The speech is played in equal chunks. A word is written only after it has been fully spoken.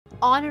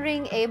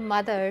Honoring a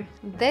mother,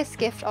 this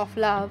gift of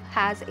love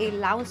has a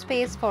lounge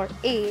space for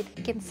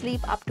 8, can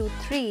sleep up to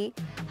 3,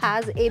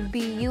 has a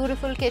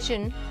beautiful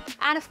kitchen,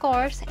 and of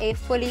course, a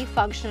fully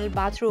functional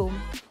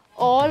bathroom.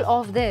 All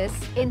of this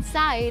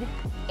inside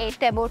a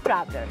Tempo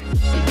Traveler.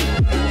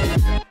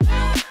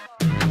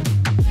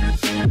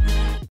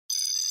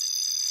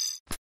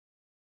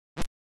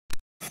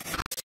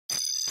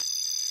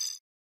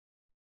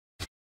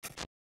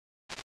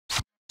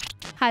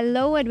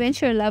 Hello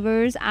adventure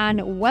lovers,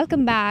 and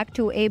welcome back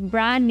to a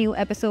brand new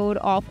episode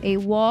of A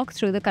Walk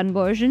Through the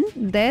Conversion.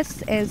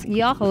 This is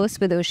your host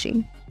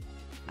Vidushi.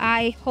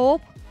 I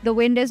hope the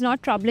wind is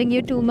not troubling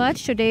you too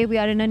much. Today we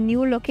are in a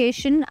new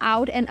location,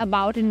 out and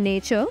about in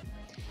nature.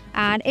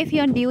 And if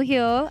you're new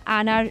here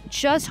and are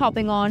just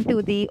hopping on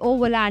to the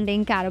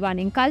overlanding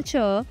caravanning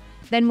culture,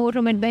 then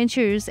Motorhome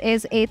Adventures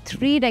is a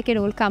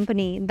 3-decade-old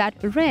company that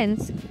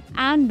rents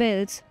and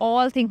builds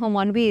all things home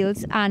on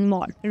wheels and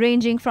more,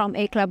 ranging from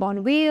a club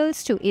on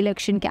wheels to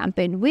election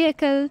campaign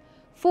vehicle,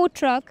 food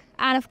truck,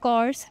 and of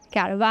course,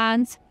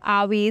 caravans,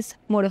 RVs,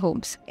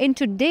 motorhomes. In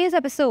today's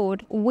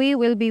episode, we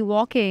will be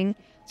walking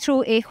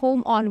through a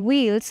home on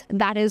wheels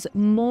that is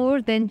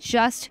more than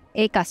just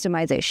a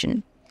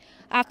customization.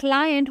 Our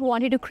client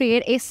wanted to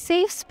create a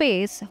safe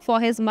space for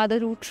his mother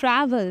to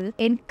travel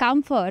in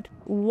comfort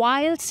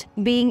whilst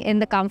being in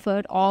the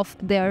comfort of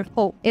their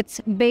home. It's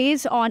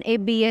based on a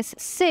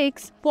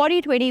BS6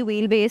 40/20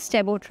 wheelbase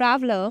Tempo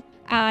Traveler,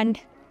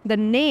 and the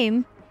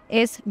name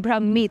is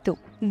Bhramitu.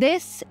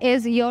 This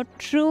is your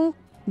true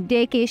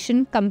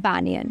vacation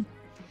companion.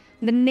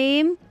 The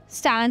name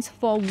stands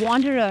for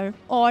wanderer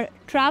or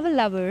travel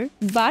lover,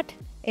 but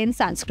in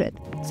Sanskrit.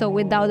 So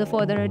without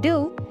further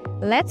ado,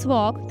 let's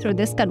walk through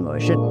this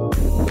conversion.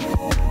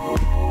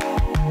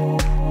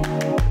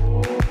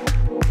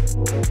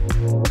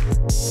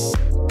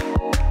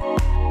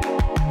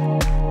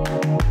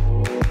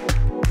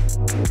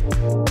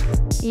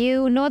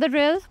 You know the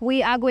drill.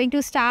 We are going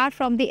to start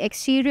from the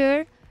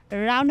exterior,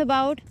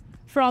 roundabout,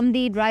 from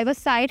the driver's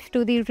side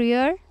to the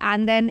rear,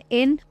 and then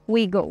in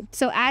we go.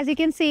 So as you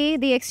can see,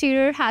 the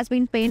exterior has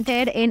been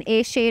painted in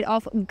a shade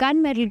of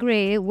gunmetal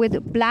gray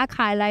with black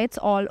highlights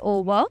all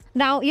over.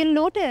 Now you'll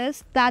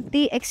notice that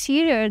the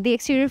exterior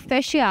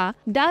fascia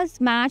does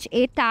match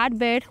a tad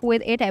bit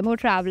with a Tempo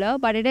Traveler,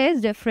 but it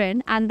is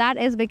different, and that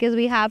is because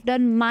we have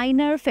done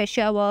minor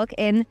fascia work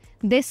in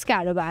this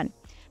caravan.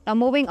 Now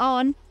moving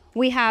on,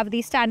 we have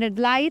the standard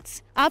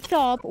lights. Up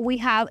top, we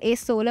have a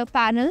solar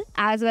panel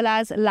as well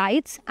as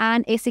lights,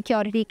 and a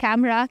security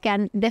camera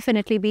can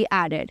definitely be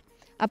added.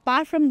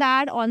 Apart from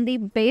that, on the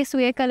base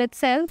vehicle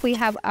itself, we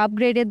have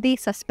upgraded the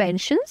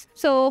suspensions.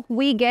 So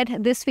we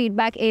get this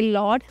feedback a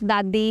lot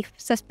that the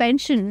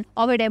suspension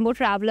of a Tempo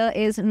Traveler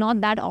is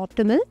not that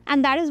optimal.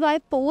 And that is why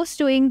post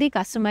doing the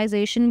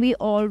customization, we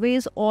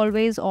always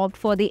opt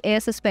for the air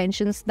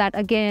suspensions that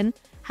again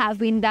have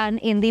been done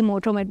in the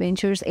Motorhome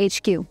Adventures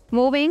HQ.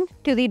 Moving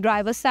to the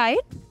driver's side,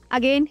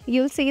 again,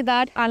 you'll see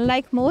that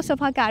unlike most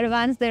of our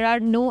caravans, there are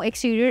no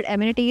exterior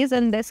amenities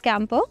in this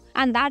camper,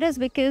 and that is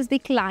because the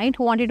client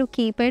wanted to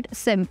keep it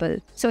simple.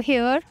 So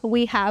here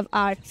we have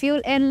our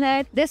fuel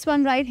inlet. This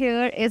one right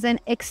here is an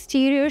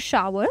exterior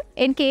shower.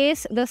 In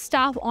case the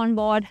staff on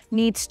board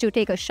needs to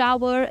take a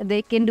shower,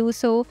 they can do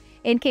so.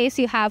 In case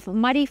you have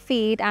muddy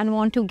feet and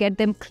want to get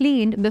them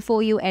cleaned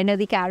before you enter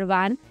the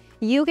caravan,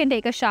 you can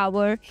take a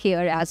shower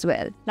here as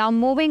well. Now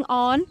moving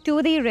on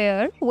to the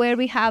rear, where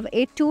we have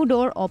a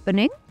 2-door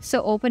opening.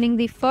 So opening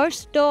the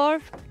first door,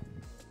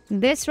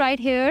 this right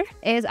here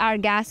is our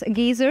gas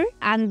geyser,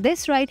 and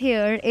this right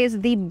here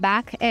is the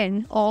back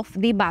end of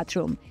the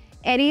bathroom.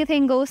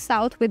 Anything goes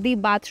south with the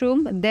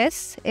bathroom,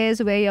 this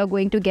is where you're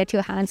going to get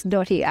your hands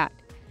dirty at.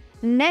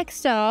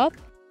 Next up,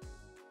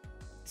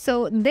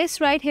 so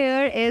this right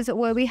here is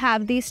where we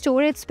have the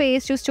storage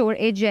space to store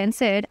a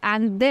genset,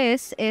 and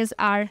this is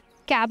our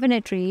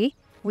cabinetry.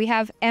 We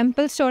have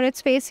ample storage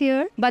space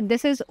here, but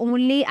this is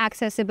only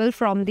accessible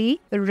from the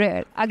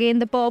rear. Again,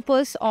 the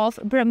purpose of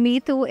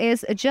Bhramitu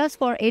is just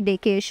for a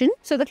vacation.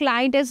 So the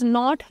client is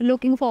not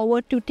looking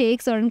forward to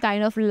take certain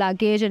kind of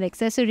luggage and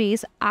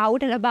accessories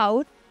out and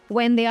about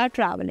when they are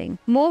traveling.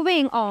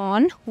 Moving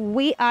on,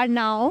 we are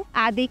now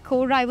at the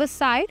co-driver's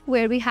side,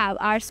 where we have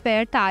our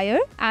spare tire,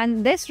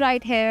 and this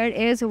right here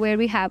is where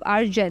we have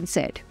our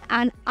genset.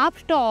 And up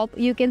top,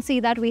 you can see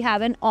that we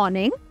have an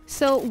awning.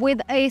 So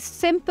with a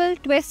simple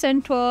twist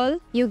and twirl,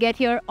 you get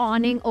your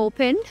awning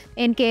opened.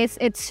 In case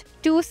it's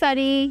too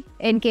sunny,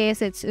 in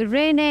case it's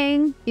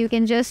raining, you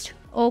can just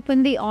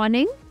open the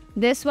awning.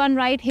 This one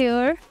right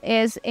here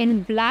is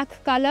in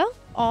black color.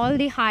 All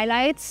the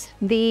highlights,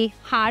 the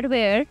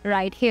hardware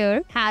right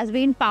here has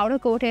been powder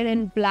coated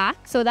in black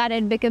so that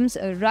it becomes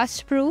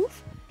rust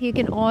proof. You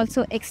can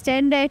also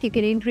extend it. You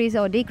can increase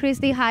or decrease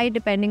the height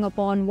depending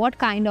upon what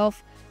kind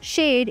of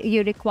shade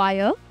you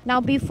require.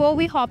 Now before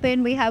we hop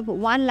in, we have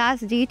one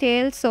last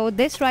detail. So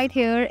this right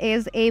here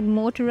is a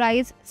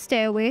motorized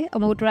stairway, a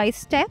motorized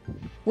step.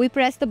 We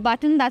press the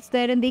button that's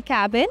there in the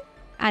cabin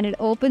and it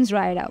opens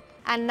right up.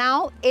 And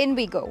now in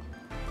we go.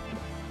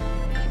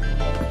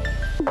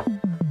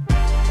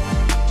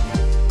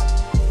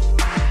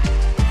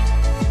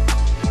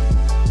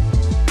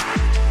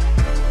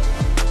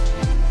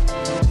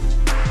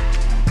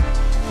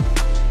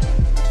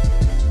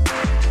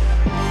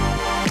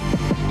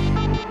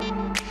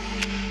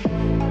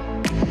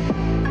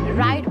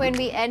 Right when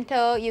we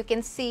enter, you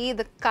can see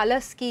the color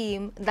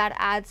scheme that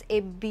adds a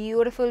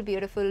beautiful,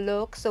 beautiful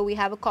look. So we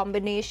have a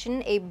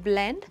combination, a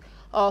blend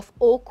of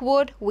oak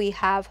wood, we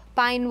have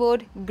pine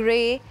wood,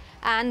 grey,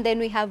 and then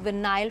we have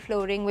vinyl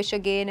flooring, which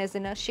again is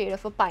in a shade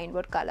of a pine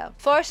wood color.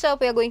 First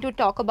up, we are going to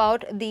talk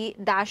about the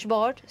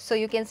dashboard. So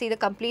you can see the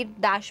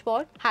complete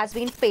dashboard has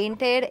been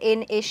painted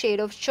in a shade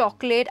of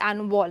chocolate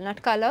and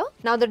walnut color.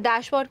 Now the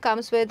dashboard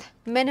comes with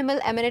minimal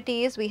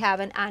amenities. We have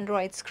an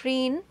Android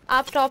screen.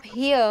 Up top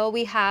here,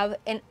 we have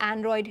an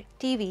Android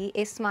TV,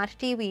 a smart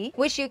TV,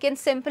 which you can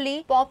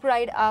simply pop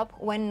right up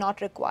when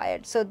not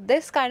required. So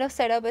this kind of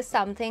setup is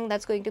something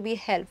that's going to be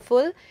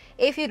helpful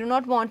if you do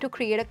not want to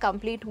create a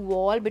complete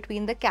wall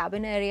between the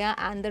cabin area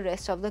and the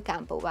rest of the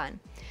camper van.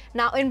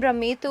 Now in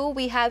Bhramitu,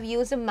 we have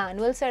used a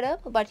manual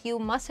setup, but you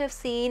must have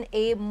seen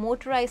a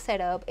motorized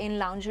setup in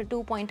Lounger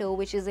 2.0,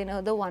 which is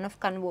another one of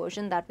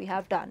conversion that we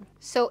have done.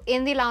 So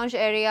in the lounge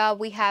area,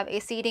 we have a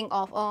seating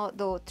of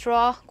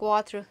 3,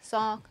 4,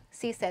 5,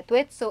 6,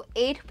 7. So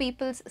 8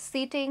 people's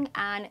seating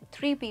and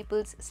 3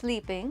 people's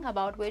sleeping,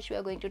 about which we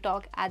are going to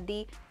talk at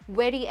the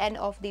very end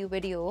of the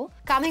video.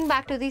 Coming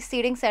back to the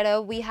seating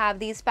setup, we have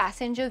these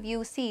passenger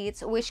view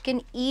seats which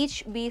can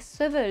each be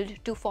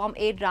swiveled to form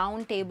a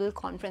round table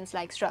conference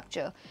like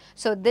structure.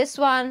 So this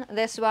one,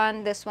 this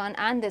one, this one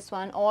and this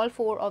one, all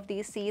 4 of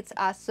these seats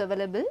are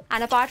swivelable.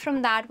 And apart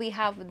from that, we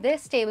have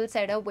this table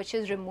setup which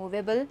is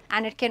removable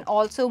and it can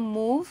also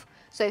move.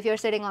 So if you're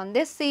sitting on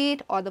this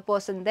seat or the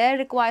person there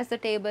requires the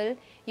table,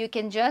 you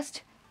can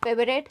just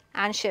pivot it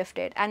and shift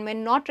it, and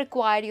when not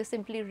required, you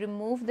simply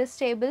remove this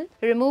table,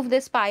 remove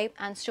this pipe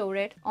and store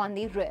it on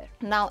the rear.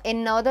 Now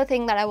another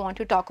thing that I want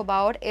to talk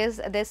about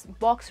is this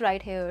box right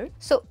here.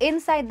 So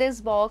inside this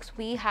box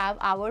we have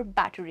our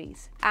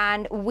batteries,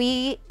 and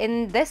we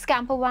in this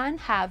camper van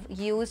have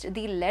used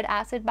the lead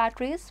acid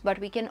batteries, but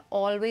we can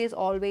always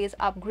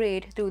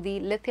upgrade to the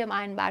lithium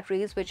ion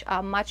batteries, which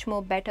are much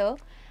more better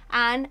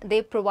and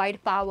they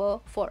provide power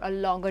for a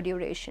longer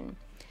duration.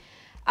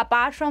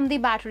 Apart from the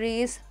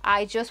batteries,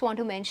 I just want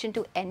to mention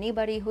to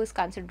anybody who is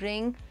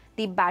considering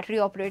the battery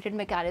operated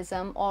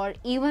mechanism or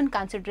even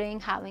considering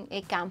having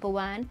a camper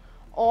van,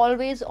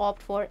 always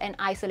opt for an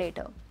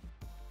isolator.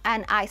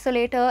 An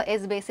isolator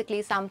is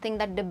basically something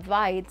that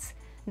divides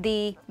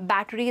the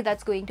battery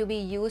that's going to be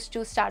used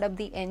to start up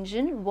the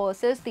engine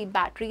versus the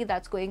battery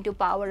that's going to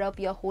power up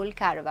your whole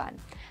caravan.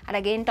 And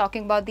again,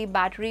 talking about the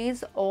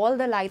batteries, all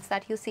the lights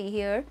that you see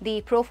here,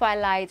 the profile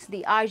lights,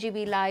 the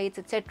RGB lights,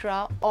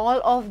 etc., all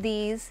of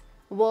these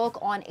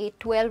work on a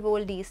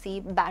 12-volt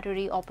DC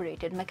battery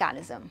operated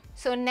mechanism.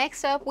 So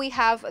next up we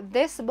have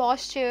this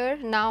Bosch chair.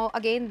 Now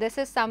again, this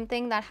is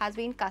something that has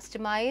been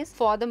customized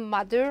for the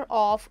mother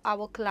of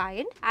our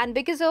client, and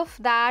because of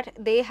that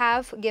they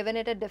have given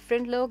it a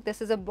different look.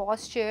 This is a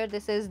Bosch chair,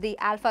 this is the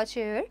Alpha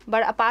chair,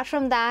 but apart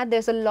from that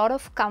there's a lot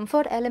of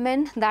comfort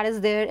element that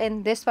is there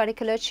in this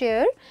particular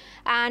chair.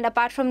 And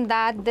apart from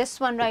that,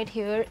 this one right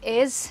here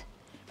is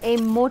a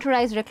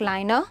motorized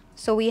recliner.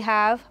 So we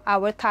have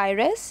our thigh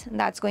rest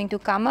that's going to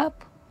come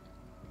up,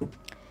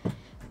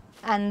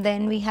 and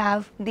then we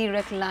have the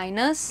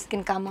recliners. It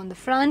can come on the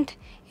front,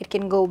 it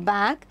can go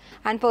back,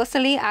 and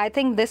personally I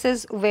think this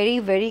is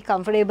very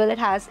comfortable. It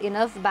has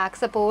enough back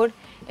support,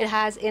 it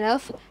has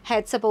enough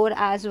head support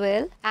as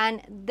well.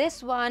 And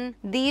this one,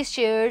 these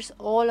chairs,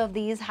 all of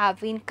these have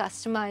been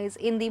customized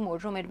in the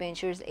Motorhome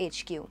Adventures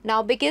HQ.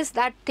 Now because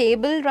that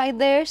table right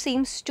there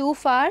seems too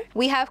far,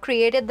 we have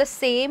created the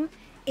same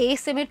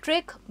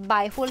asymmetric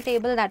bifold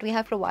table that we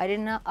have provided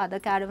in our other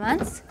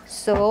caravans.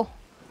 So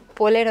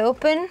pull it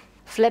open,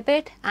 flip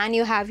it, and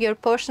you have your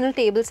personal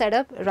table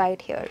setup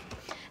right here.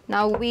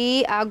 Now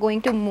we are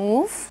going to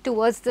move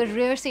towards the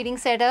rear seating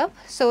setup.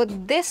 So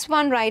this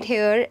one right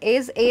here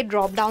is a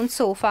drop down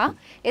sofa.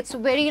 It's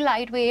very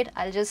lightweight.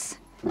 I'll just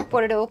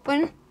put it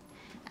open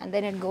and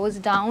then it goes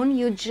down.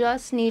 You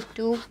just need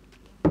to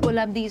pull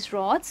up these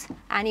rods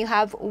and you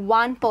have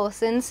one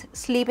person's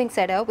sleeping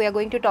setup. We are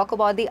going to talk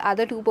about the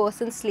other 2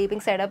 persons sleeping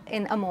setup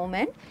in a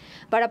moment.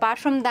 But apart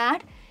from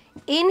that,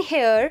 in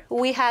here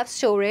we have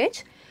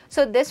storage.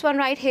 So this one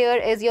right here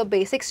is your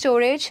basic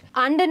storage.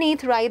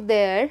 Underneath right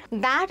there,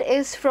 that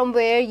is from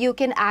where you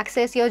can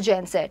access your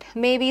genset.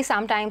 Maybe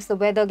sometimes the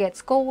weather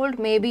gets cold,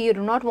 maybe you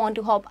do not want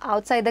to hop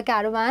outside the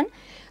caravan,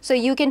 so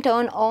you can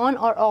turn on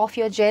or off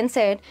your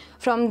genset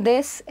from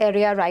this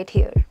area right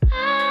here.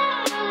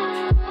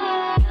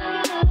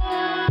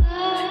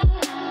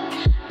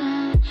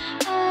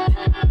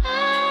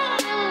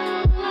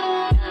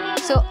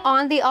 So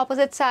on the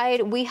opposite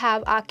side, we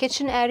have our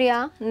kitchen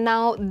area.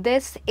 Now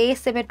this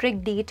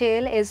asymmetric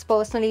detail is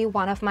personally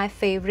one of my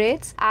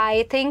favorites.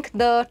 I think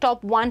the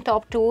top 1,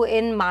 top 2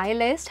 in my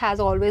list has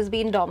always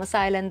been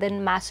domicile and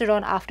then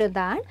Mastodon after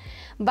that.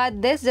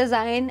 But this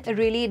design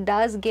really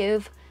does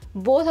give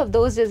both of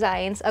those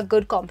designs a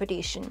good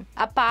competition.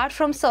 Apart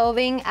from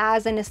serving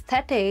as an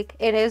aesthetic,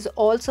 it is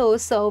also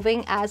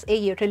serving as a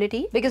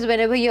utility, because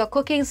whenever you're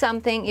cooking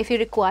something, if you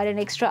require an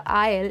extra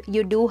aisle,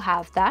 you do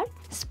have that.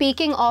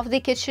 Speaking of the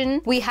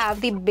kitchen, we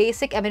have the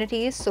basic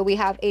amenities. So we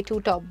have a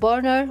 2-top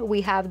burner, we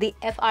have the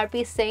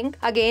FRP sink.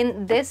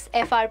 Again, this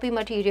FRP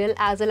material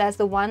as well as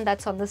the one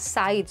that's on the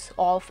sides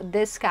of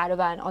this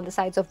Caravan, on the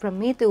sides of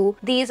Bhramitu,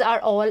 these are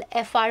all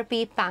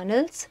FRP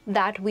panels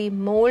that we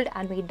mold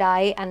and we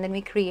dye and then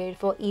we create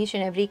for each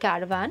and every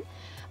Caravan.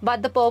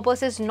 But the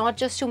purpose is not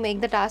just to make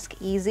the task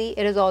easy,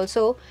 it is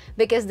also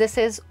because this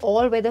is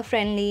all weather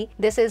friendly,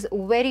 this is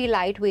very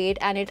lightweight,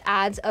 and it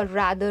adds a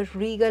rather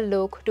regal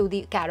look to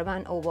the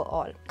Caravan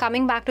overall.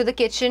 Coming back to the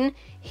kitchen,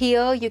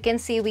 here you can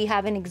see we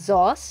have an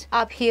exhaust.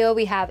 Up here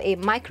we have a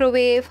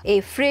microwave,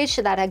 a fridge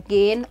that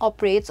again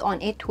operates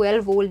on a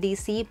 12-volt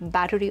DC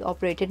battery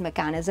operated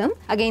mechanism.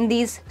 Again,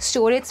 these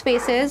storage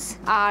spaces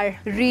are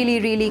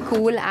really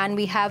cool, and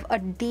we have a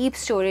deep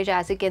storage,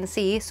 as you can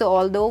see. So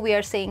although we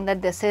are saying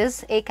that this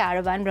is a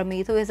Caravan,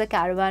 Bhramitu is a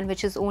Caravan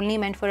which is only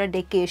meant for a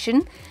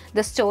vacation,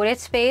 the storage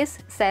space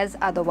says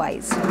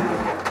otherwise.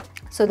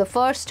 So the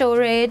first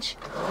storage,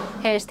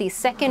 here's the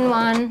second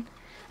one,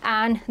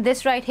 and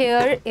this right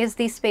here is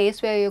the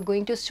space where you're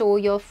going to store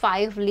your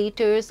 5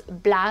 liters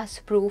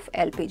blast proof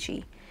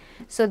LPG.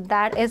 So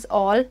that is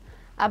all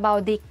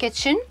about the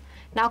kitchen.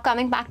 Now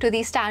coming back to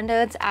the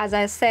standards, as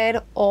I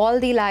said, all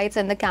the lights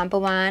in the camper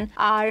van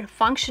are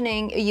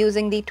functioning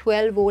using the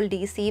 12-volt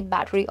DC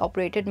battery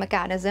operated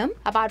mechanism.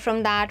 Apart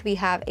from that, we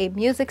have a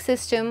music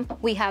system,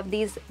 we have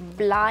these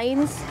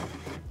blinds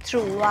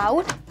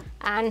throughout,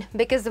 and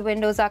because the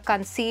windows are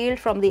concealed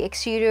from the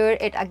exterior,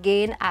 it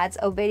again adds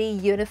a very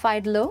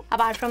unified look.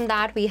 Apart from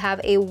that, we have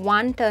a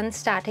 1-ton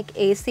static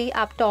AC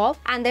up top,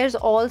 and there's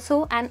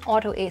also an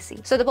auto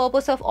AC. So the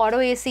purpose of auto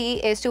AC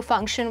is to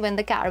function when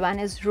the Caravan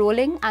is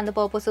rolling, and the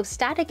purpose of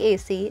static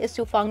AC is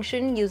to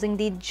function using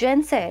the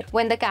genset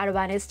when the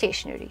Caravan is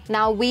stationary.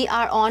 Now we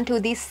are on to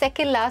the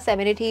second last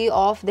amenity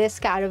of this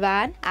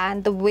Caravan,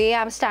 and the way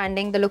I'm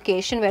standing, the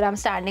location where I'm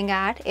standing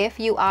at, if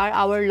you are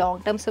our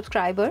long-term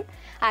subscriber,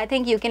 I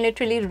think you can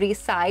literally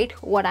recite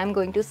what I'm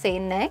going to say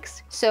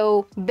next.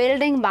 So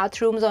building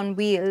bathrooms on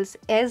wheels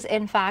is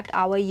in fact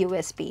our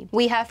USP.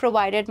 We have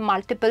provided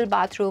multiple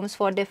bathrooms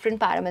for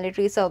different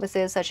paramilitary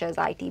services such as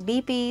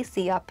ITBP,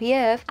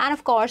 CRPF, and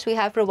of course we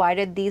have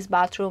provided these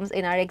bathrooms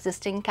in our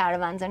existing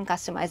Caravans and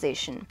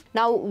customization.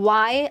 Now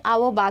why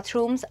our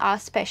bathrooms are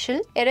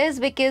special? It is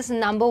because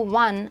number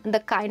one, the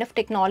kind of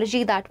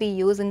technology that we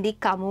use in the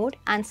commode,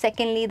 and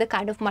secondly the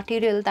kind of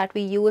material that we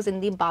use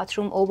in the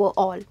bathroom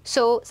overall.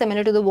 So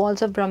similar to the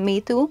walls of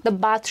Bhramitu, the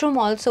bathroom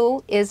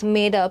also is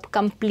made up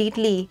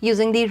completely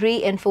using the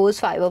reinforced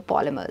fiber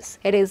polymers.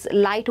 It is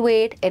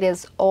lightweight, it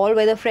is all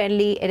weather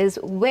friendly, it is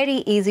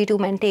very easy to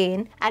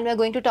maintain, and we're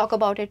going to talk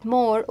about it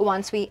more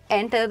once we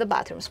enter the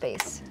bathroom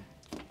space.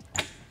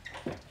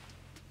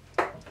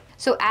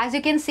 So as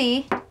you can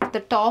see, the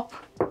top,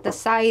 the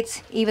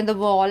sides, even the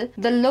wall,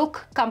 the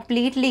look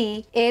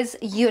completely is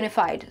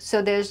unified.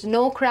 So there's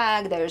no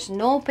crack, there's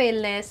no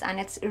paleness, and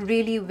it's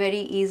really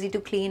very easy to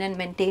clean and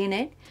maintain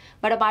it.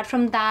 But apart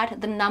from that,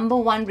 the number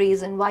one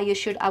reason why you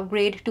should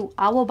upgrade to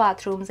our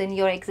bathrooms in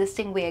your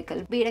existing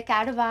vehicle, be it a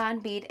Caravan,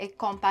 be it a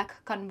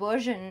compact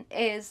conversion,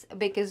 is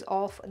because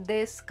of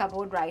this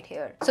commode right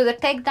here. So the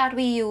tech that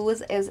we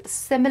use is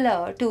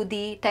similar to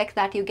the tech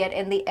that you get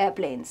in the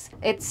airplanes.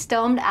 It's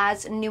termed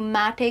as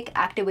pneumatic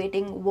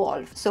activating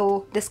valve.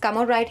 So this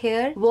commode right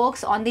here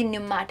works on the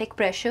pneumatic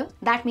pressure.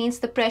 That means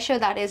the pressure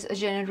that is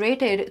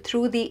generated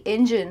through the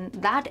engine,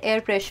 that air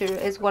pressure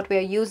is what we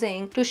are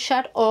using to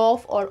shut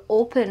off or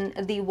open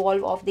the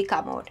valve of the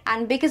commode,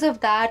 and because of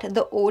that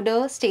the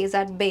odor stays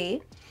at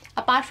bay.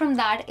 Apart from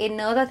that,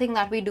 another thing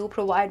that we do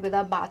provide with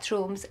our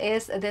bathrooms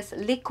is this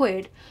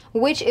liquid,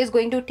 which is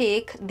going to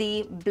take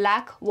the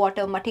black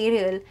water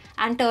material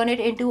and turn it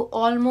into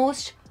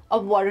almost a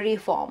watery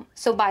form.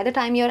 So by the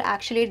time you're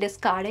actually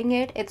discarding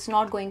it, it's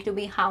not going to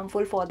be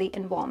harmful for the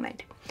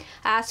environment.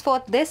 As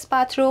for this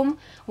bathroom,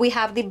 we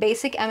have the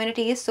basic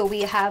amenities. So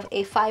we have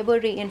a fiber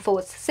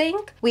reinforced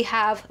sink, we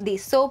have the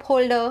soap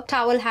holder,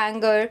 towel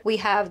hanger, we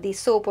have the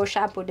soap or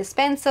shampoo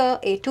dispenser,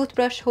 a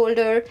toothbrush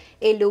holder,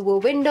 a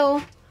louver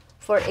window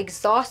for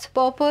exhaust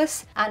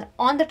purpose, and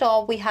on the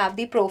top we have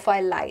the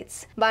profile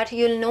lights. But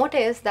you'll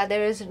notice that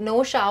there is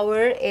no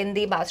shower in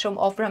the bathroom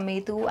of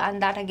Bhramitu,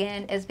 and that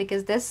again is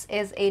because this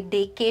is a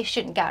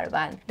vacation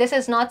Caravan. This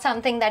is not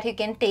something that you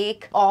can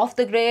take off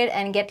the grid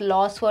and get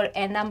lost for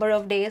a number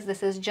of days.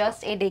 This is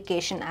just a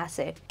vacation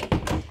asset.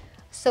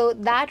 So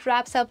that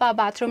wraps up our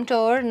bathroom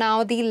tour.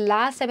 Now the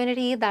last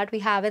amenity that we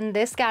have in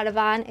this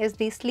Caravan is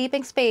the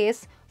sleeping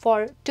space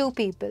for 2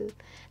 people.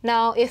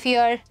 Now if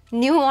you're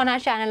new on our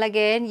channel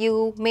again,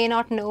 you may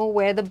not know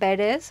where the bed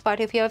is, but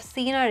if you have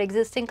seen our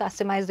existing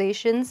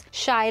customizations,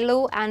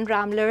 Shiloh and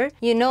Rambler,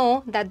 you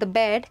know that the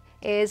bed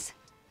is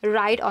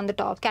right on the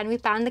top. Can we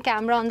pan the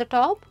camera on the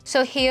top?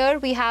 So here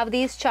we have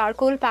these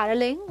charcoal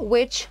paneling,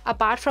 which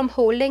apart from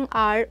holding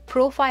our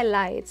profile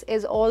lights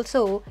is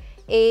also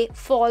a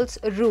false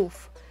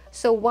roof.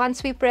 So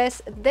once we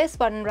press this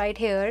button right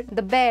here,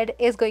 the bed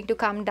is going to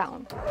come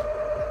down.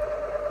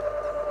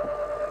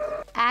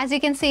 As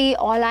you can see,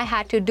 all I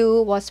had to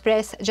do was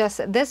press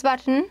just this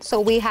button. So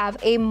we have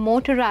a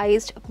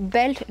motorized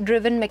belt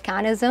driven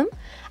mechanism,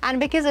 and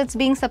because it's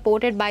being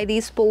supported by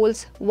these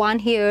poles, one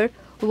here,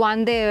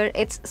 one there,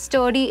 it's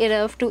sturdy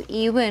enough to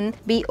even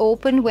be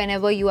opened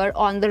whenever you are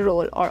on the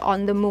roll or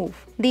on the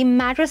move. The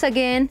mattress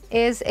again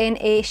is in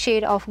a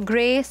shade of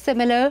gray,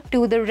 similar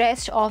to the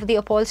rest of the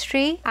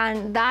upholstery,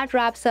 and that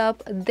wraps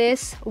up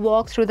this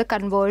walk through the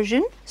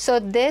conversion. So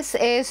this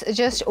is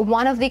just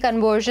one of the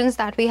conversions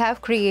that we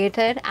have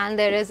created, and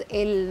there is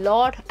a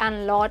lot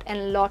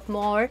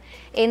more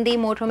in the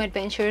Motorhome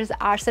Adventures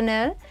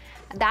arsenal.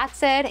 That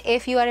said,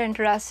 if you are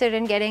interested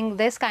in getting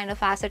this kind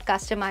of asset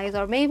customized,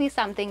 or maybe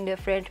something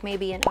different,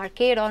 maybe an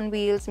arcade on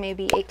wheels,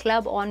 maybe a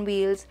club on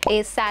wheels,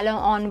 a salon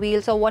on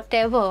wheels, or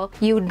whatever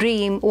you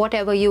dream,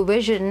 whatever you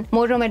vision,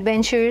 Motorhome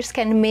Adventures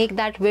can make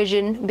that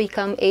vision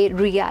become a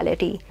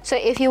reality. So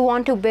if you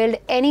want to build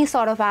any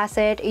sort of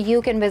asset,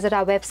 you can visit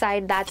our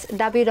website. That's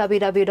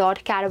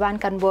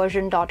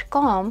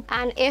www.caravanconversion.com.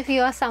 And if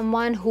you are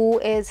someone who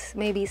is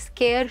maybe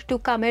scared to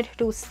commit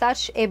to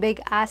such a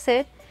big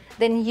asset,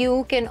 then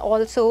you can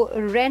also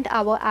rent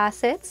our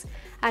assets.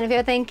 And if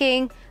you're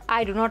thinking,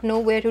 I do not know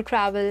where to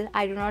travel,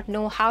 I do not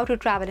know how to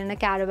travel in a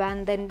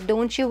caravan, then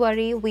don't you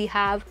worry, we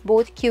have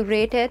both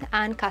curated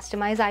and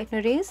customized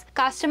itineraries.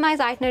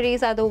 Customized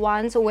itineraries are the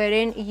ones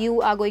wherein you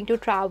are going to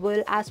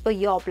travel as per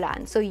your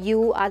plan. So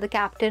you are the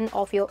captain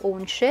of your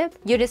own ship.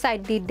 You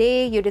decide the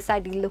day, you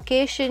decide the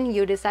location,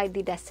 you decide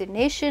the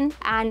destination,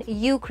 and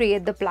you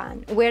create the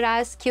plan.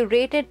 Whereas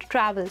curated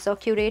travels or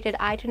curated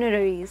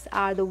itineraries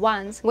are the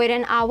ones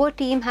wherein our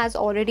team has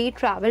already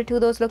traveled to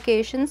those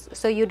locations,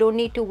 so you don't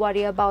need to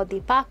worry about the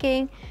parking,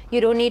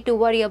 you don't need to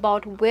worry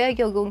about where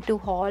you're going to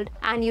halt,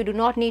 and you do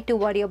not need to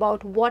worry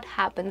about what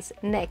happens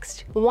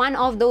next. One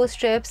of those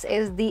trips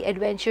is the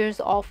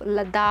Adventures of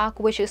Ladakh,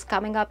 which is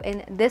coming up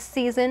in this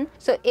season.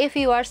 So if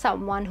you are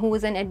someone who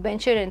is an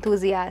adventure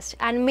enthusiast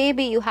and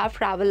maybe you have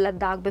traveled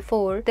Ladakh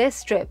before,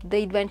 this trip,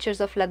 the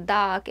Adventures of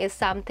Ladakh, is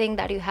something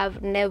that you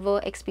have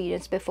never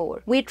experienced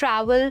before. We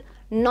travel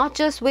not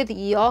just with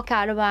your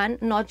caravan,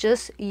 not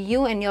just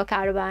you and your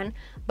caravan,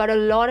 but a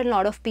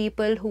lot of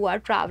people who are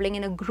traveling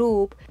in a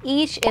group,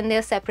 each in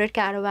their separate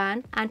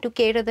caravan. And to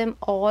cater them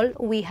all,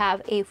 we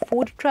have a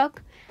food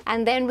truck,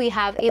 and then we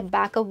have a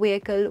backup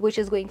vehicle which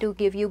is going to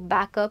give you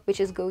backup, which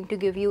is going to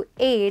give you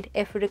aid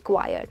if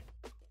required.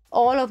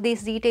 All of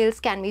these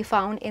details can be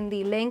found in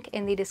the link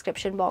in the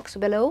description box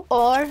below,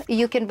 or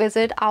you can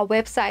visit our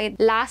website.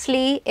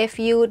 Lastly, if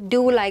you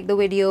do like the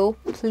video,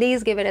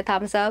 please give it a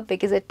thumbs up,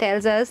 because it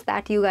tells us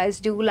that you guys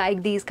do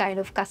like these kind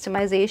of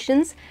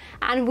customizations,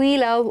 and we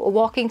love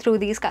walking through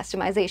these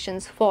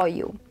customizations for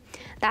you.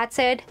 That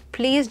said,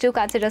 please do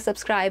consider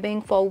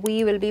subscribing, for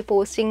we will be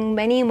posting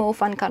many more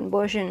fun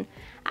conversion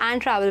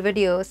and travel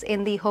videos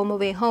in the home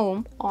away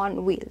home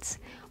on wheels.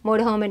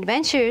 Motorhome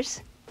Adventures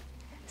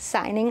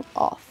signing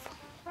off.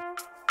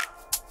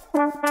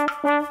 Thank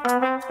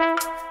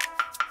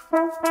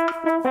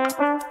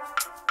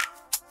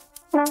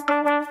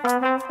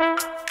you.